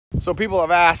So people have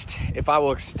asked if I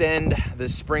will extend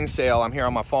this spring sale. I'm here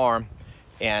on my farm,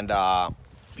 and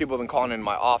people have been calling in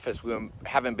my office. We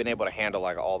haven't been able to handle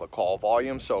like all the call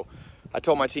volume. So I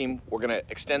told my team we're gonna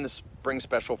extend the spring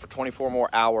special for 24 more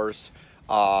hours.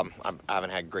 I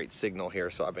haven't had great signal here,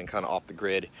 so I've been kind of off the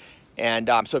grid. And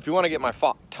so if you want to get my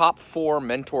top 4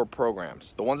 mentor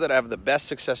programs, the ones that have the best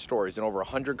success stories in over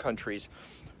 100 countries,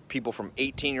 people from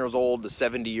 18 years old to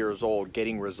 70 years old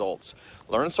getting results.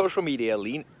 Learn social media,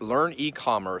 learn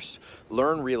e-commerce,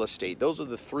 learn real estate. Those are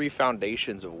the 3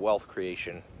 foundations of wealth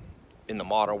creation in the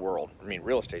modern world. I mean,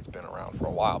 real estate's been around for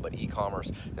a while, but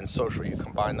e-commerce and social, you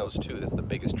combine those 2, that's the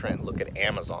biggest trend. Look at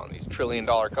Amazon, these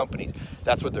trillion-dollar companies.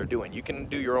 That's what they're doing. You can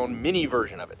do your own mini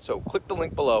version of it. So click the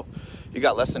link below. You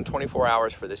got less than 24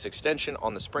 hours for this extension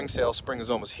on the spring sale. Spring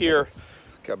is almost here.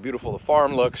 Look how beautiful the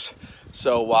farm looks.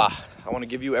 So I want to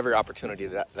give you every opportunity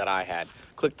that I had.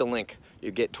 Click the link.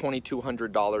 You get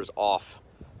 $2,200 off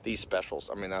these specials.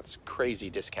 I mean, that's crazy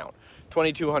discount.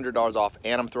 $2,200 off,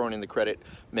 and I'm throwing in the credit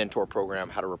mentor program,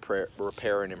 how to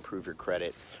repair and improve your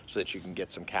credit so that you can get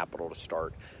some capital to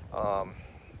start.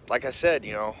 Like I said,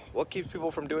 you know, what keeps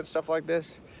people from doing stuff like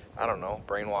this? I don't know,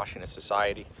 brainwashing a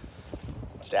society,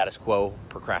 status quo,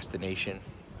 procrastination,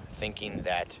 thinking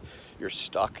that you're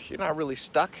stuck. You're not really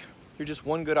stuck. You're just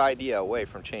one good idea away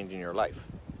from changing your life.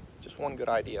 Just one good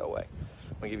idea away.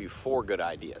 I'm gonna give you 4 good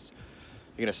ideas.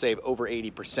 You're gonna save over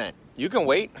 80%. You can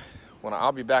wait. When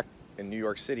I'll be back in New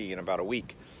York City in about a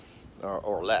week,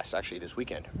 or less, actually this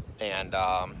weekend, and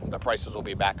the prices will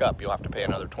be back up. You'll have to pay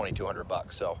another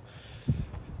 $2,200. So,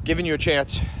 giving you a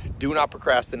chance. Do not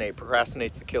procrastinate.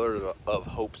 Procrastinate's the killer of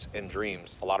hopes and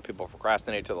dreams. A lot of people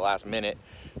procrastinate to the last minute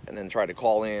and then try to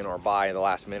call in or buy at the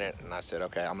last minute. And I said,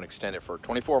 okay, I'm gonna extend it for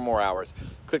 24 more hours.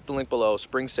 Click the link below,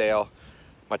 spring sale,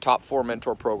 my top 4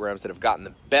 mentor programs that have gotten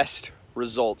the best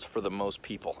results for the most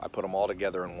people. I put them all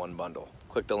together in one bundle.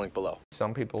 Click the link below.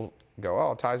 Some people go,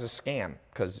 oh, Tai's a scam.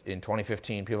 Because in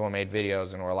 2015, people made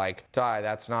videos and were like, Tai,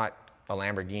 that's not a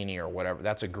Lamborghini or whatever.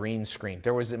 That's a green screen.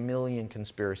 There was a million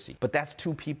conspiracy. But that's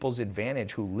 2 people's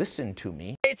advantage who listened to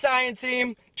me. Hey Tai and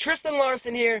team, Tristan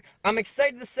Larson here. I'm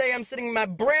excited to say I'm sitting in my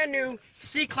brand new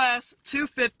C-Class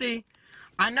 250.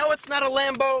 I know it's not a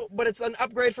Lambo, but it's an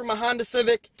upgrade from a Honda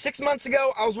Civic. 6 months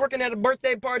ago, I was working at a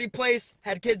birthday party place,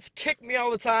 had kids kick me all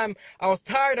the time. I was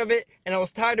tired of it, and I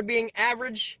was tired of being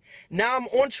average. Now I'm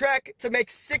on track to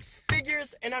make 6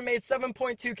 figures, and I made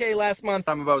 7.2K last month.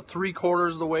 I'm about 3/4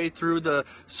 of the way through the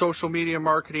social media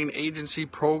marketing agency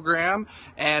program,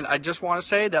 and I just want to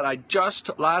say that I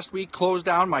just last week closed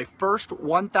down my first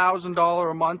 $1,000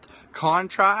 a month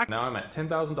contract. Now I'm at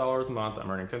 $10,000 a month.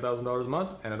 I'm earning $10,000 a month,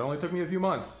 and it only took me a few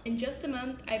months. In just a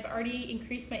month, I've already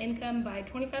increased my income by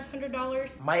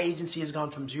 $2,500. My agency has gone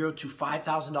from $0 to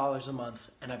 $5,000 a month,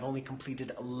 and I've only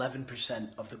completed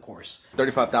 11% of the course.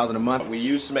 $35,000 a month. We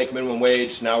used to make minimum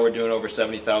wage. Now we're doing over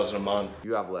 $70,000 a month.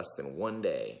 You have less than 1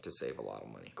 day to save a lot of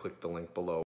money. Click the link below.